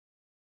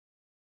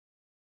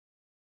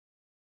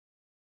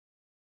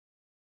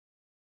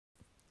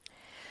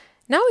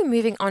Now we're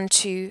moving on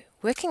to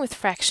working with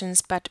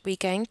fractions, but we're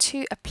going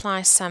to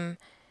apply some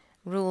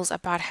rules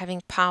about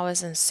having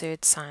powers and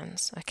surd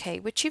signs, okay,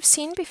 which you've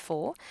seen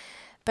before,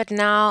 but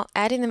now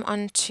adding them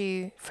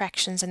onto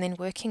fractions and then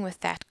working with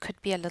that could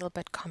be a little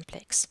bit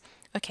complex.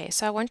 Okay,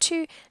 so I want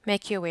to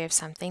make you aware of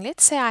something.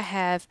 Let's say I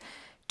have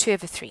 2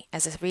 over 3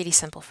 as a really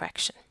simple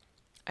fraction.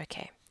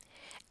 Okay,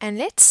 and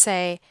let's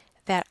say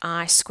that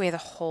I square the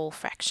whole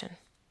fraction.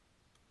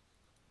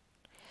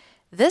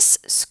 This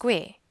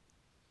square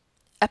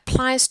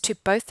applies to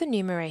both the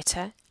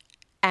numerator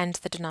and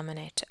the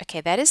denominator.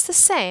 Okay, that is the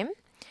same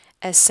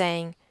as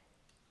saying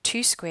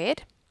 2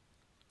 squared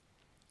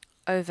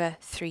over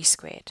 3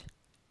 squared.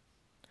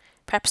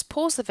 Perhaps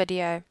pause the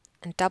video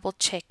and double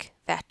check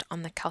that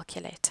on the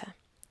calculator.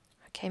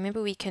 Okay,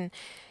 remember we can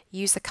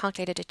use the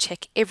calculator to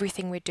check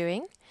everything we're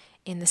doing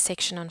in the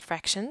section on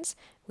fractions.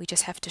 We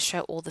just have to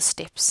show all the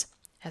steps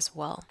as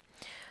well.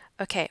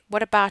 Okay,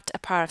 what about a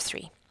power of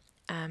 3?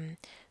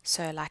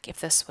 So like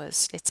if this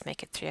was, let's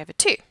make it 3 over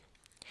 2,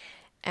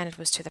 and it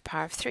was to the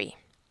power of 3.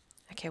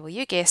 Okay, well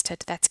you guessed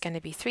it, that's going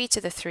to be 3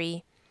 to the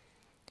 3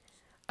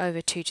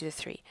 over 2 to the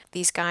 3.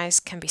 These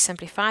guys can be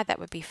simplified, that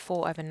would be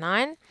 4 over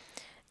 9,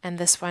 and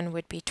this one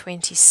would be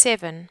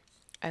 27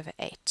 over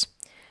 8.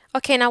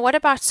 Okay, now what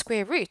about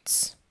square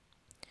roots?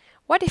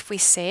 What if we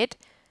said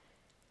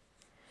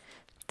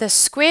the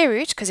square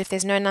root, because if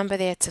there's no number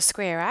there it's a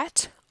square,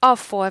 right, of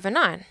 4 over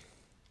 9?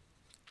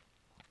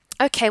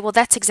 Okay, well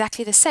that's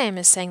exactly the same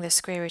as saying the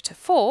square root of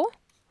 4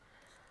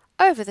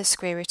 over the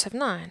square root of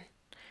 9.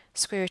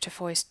 Square root of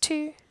 4 is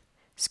 2,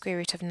 square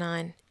root of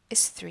 9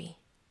 is 3.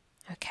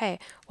 Okay,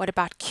 what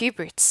about cube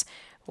roots?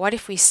 What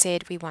if we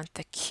said we want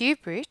the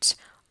cube root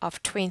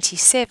of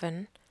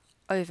 27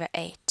 over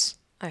 8?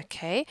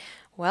 Okay,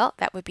 well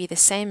that would be the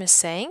same as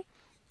saying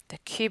the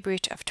cube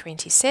root of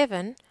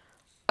 27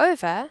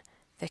 over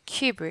the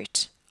cube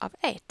root of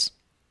 8,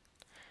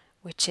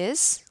 which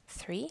is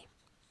 3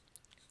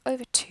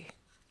 over 2.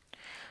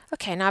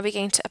 Okay, now we're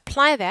going to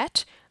apply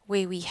that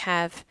where we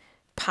have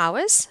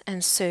powers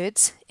and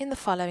surds in the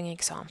following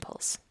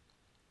examples.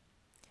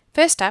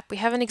 First up, we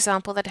have an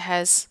example that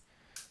has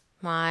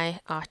my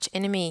arch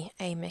enemy,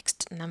 a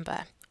mixed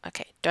number.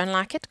 Okay, don't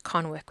like it,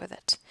 can't work with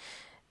it.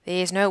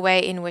 There's no way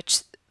in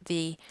which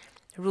the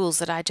rules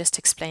that I just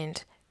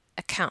explained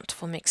account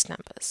for mixed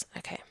numbers.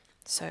 Okay,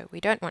 so we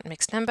don't want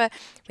mixed number.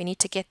 We need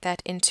to get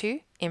that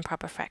into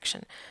improper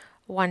fraction.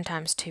 1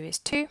 times 2 is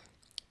 2,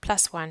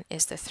 plus 1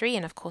 is the 3,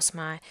 and of course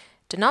my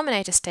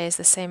denominator stays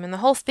the same, and the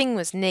whole thing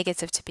was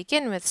negative to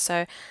begin with,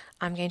 so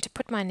I'm going to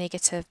put my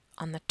negative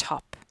on the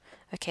top.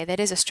 Okay, that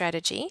is a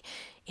strategy.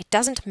 It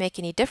doesn't make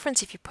any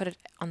difference if you put it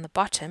on the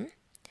bottom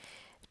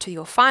to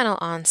your final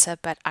answer,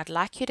 but I'd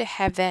like you to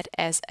have that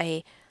as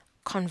a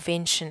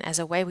convention, as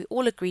a way we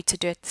all agree to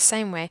do it the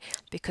same way,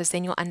 because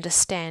then you'll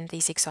understand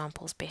these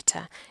examples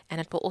better, and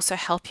it will also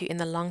help you in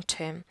the long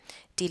term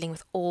dealing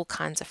with all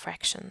kinds of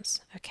fractions.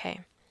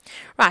 Okay.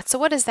 Right, so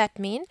what does that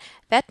mean?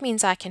 That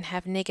means I can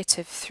have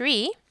negative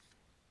 3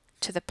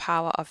 to the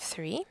power of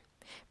 3.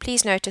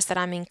 Please notice that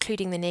I'm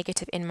including the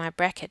negative in my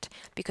bracket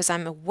because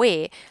I'm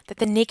aware that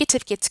the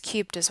negative gets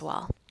cubed as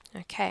well.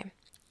 Okay,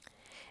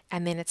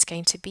 and then it's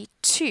going to be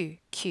 2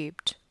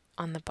 cubed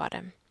on the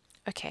bottom.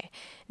 Okay,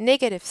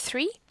 negative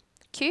 3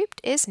 cubed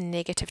is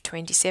negative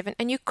 27,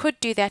 and you could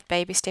do that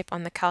baby step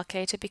on the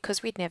calculator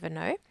because we'd never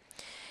know.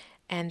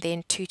 And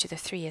then 2 to the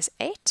 3 is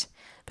 8.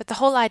 But the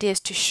whole idea is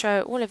to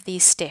show all of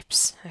these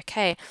steps,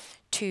 okay,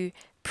 to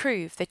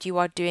prove that you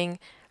are doing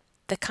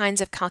the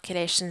kinds of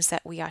calculations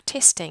that we are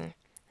testing,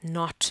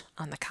 not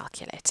on the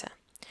calculator.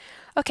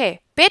 Okay,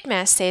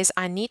 BEDMAS says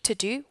I need to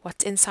do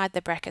what's inside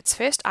the brackets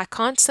first. I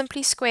can't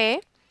simply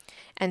square,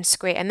 and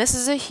this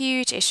is a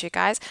huge issue,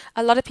 guys.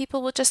 A lot of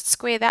people will just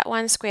square that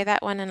one,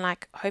 and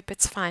like hope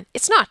it's fine.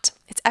 It's not.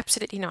 It's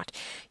absolutely not.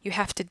 You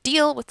have to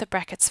deal with the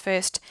brackets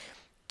first,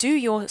 do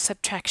your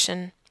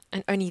subtraction,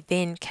 and only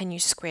then can you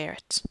square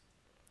it.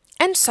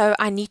 And so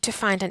I need to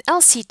find an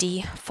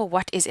LCD for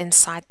what is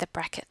inside the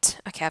bracket.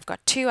 Okay, I've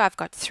got 2, I've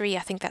got 3, I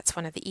think that's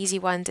one of the easy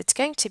ones. It's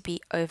going to be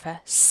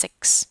over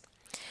 6.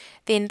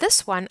 Then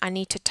this one I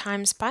need to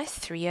times by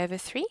 3 over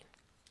 3.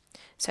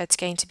 So it's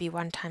going to be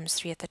 1 times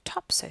 3 at the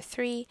top, so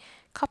 3,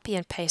 copy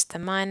and paste the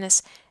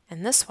minus,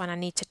 and this one I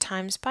need to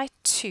times by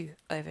 2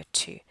 over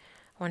 2.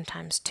 1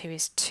 times 2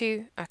 is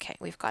 2. Okay,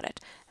 we've got it.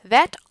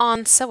 That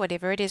answer,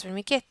 whatever it is when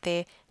we get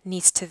there,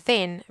 needs to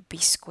then be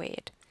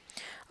squared.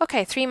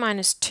 Okay, 3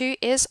 minus 2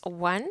 is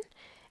 1,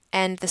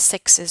 and the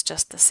 6 is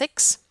just the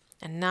 6.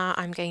 And now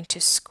I'm going to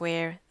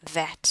square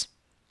that,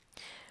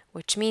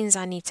 which means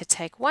I need to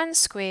take 1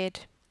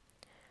 squared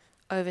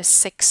over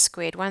 6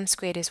 squared. 1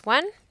 squared is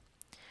 1.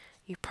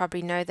 You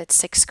probably know that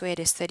 6 squared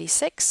is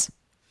 36,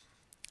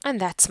 and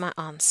that's my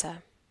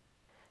answer.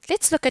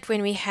 Let's look at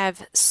when we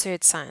have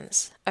surd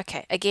signs.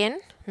 Okay, again,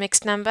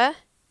 mixed number.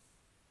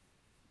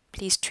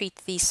 Please treat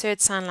the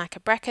surd sign like a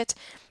bracket,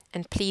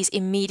 and please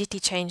immediately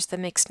change the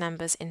mixed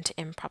numbers into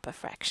improper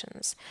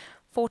fractions.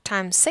 4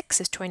 times 6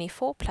 is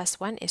 24, plus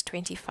 1 is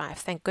 25.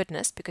 Thank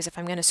goodness, because if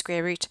I'm going to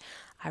square root,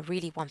 I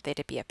really want there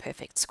to be a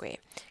perfect square.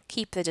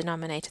 Keep the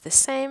denominator the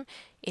same.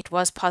 It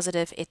was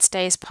positive, it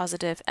stays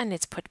positive, and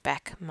let's put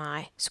back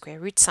my square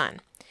root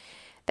sign.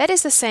 That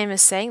is the same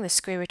as saying the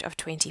square root of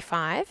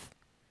 25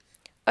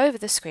 over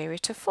the square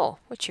root of 4,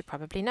 which you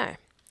probably know.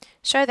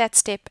 Show that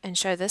step and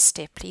show this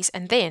step, please,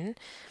 and then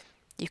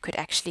you could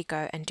actually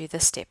go and do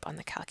this step on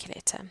the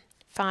calculator.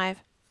 5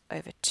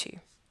 over 2.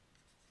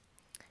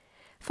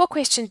 For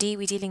question D,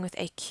 we're dealing with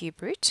a cube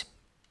root,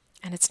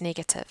 and it's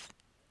negative.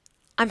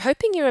 I'm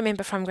hoping you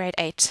remember from grade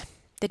 8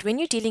 that when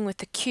you're dealing with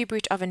the cube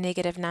root of a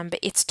negative number,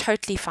 it's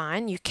totally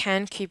fine. You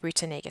can cube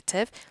root a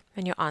negative,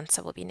 and your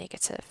answer will be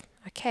negative.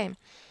 Okay.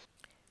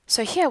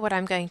 So here what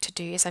I'm going to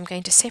do is I'm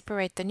going to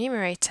separate the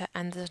numerator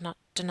and the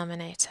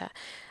denominator.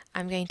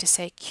 I'm going to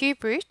say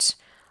cube root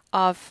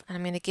of, and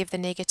I'm going to give the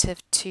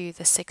negative to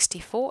the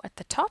 64 at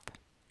the top,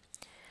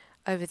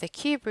 over the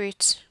cube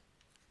root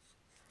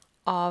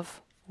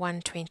of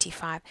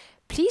 125.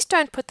 Please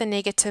don't put the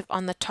negative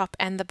on the top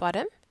and the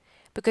bottom,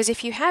 because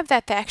if you have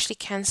that, they actually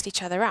cancel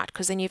each other out,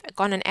 because then you've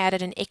gone and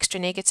added an extra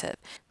negative.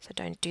 So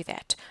don't do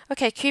that.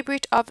 Okay, cube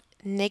root of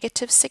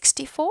negative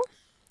 64.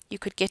 You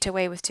could get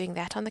away with doing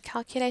that on the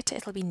calculator.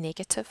 It'll be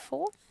negative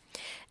 4.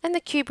 And the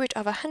cube root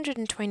of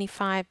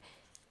 125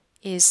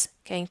 is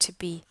going to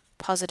be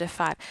positive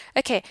 5.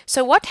 Okay,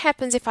 so what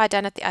happens if I'd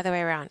done it the other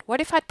way around?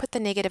 What if I'd put the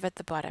negative at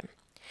the bottom?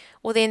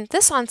 Well, then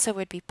this answer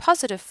would be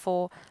positive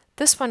 4.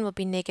 This one will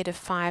be negative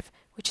 5,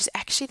 which is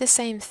actually the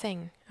same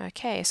thing.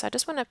 Okay, so I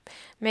just want to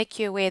make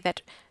you aware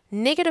that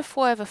negative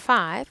 4 over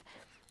 5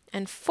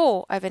 and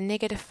 4 over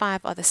negative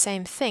 5 are the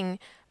same thing,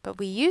 but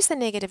we use the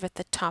negative at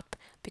the top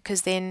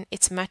because then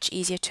it's much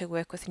easier to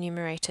work with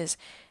numerators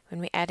when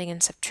we're adding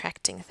and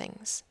subtracting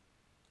things.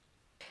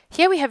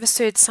 Here we have a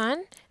surd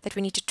sign that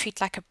we need to treat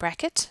like a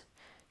bracket,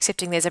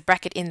 excepting there's a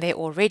bracket in there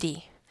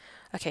already.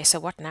 Okay, so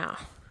what now?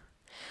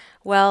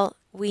 Well,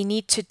 we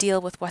need to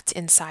deal with what's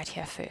inside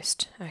here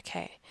first.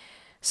 Okay,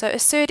 so a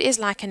surd is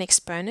like an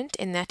exponent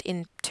in that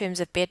in terms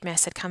of bed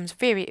mass it comes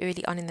very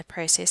early on in the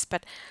process,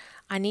 but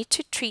I need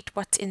to treat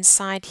what's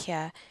inside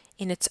here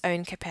in its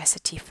own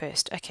capacity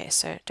first. Okay,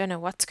 so don't know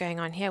what's going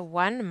on here.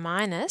 1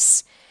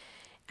 minus,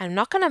 I'm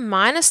not going to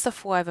minus the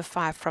 4 over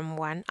 5 from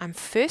 1. I'm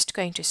first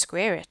going to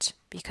square it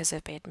because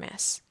of bed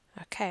mass.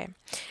 Okay,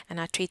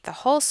 and I treat the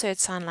whole surd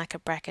sign like a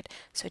bracket,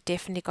 so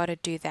definitely got to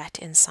do that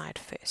inside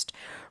first.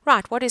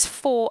 Right, what is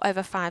 4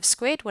 over 5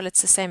 squared? Well,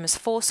 it's the same as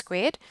 4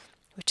 squared,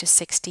 which is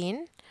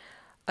 16,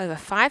 over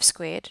 5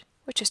 squared,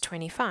 which is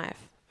 25.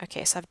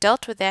 Okay, so I've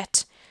dealt with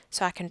that,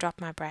 so I can drop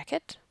my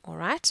bracket. All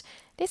right,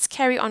 let's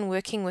carry on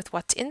working with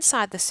what's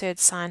inside the surd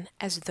sign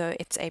as though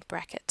it's a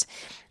bracket.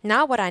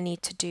 Now what I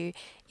need to do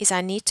is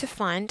I need to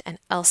find an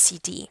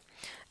LCD.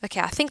 Okay,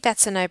 I think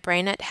that's a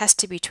no-brainer. It has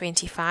to be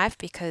 25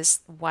 because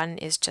 1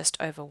 is just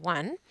over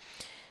 1.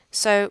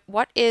 So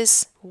what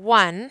is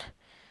 1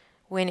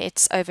 when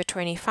it's over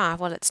 25?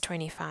 Well, it's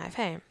 25,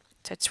 hey?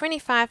 So it's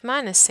 25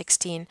 minus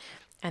 16,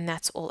 and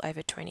that's all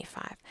over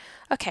 25.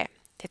 Okay,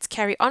 let's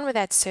carry on with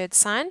that surd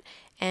sign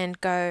and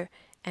go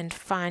and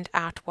find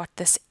out what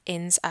this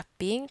ends up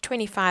being.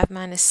 25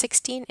 minus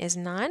 16 is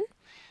 9,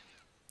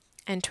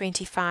 and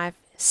 25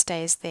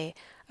 stays there.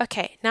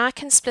 Okay, now I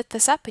can split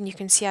this up and you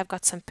can see I've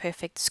got some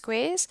perfect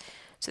squares.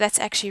 So that's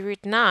actually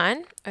root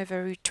 9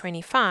 over root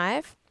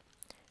 25,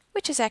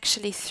 which is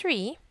actually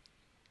 3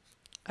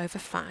 over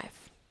 5.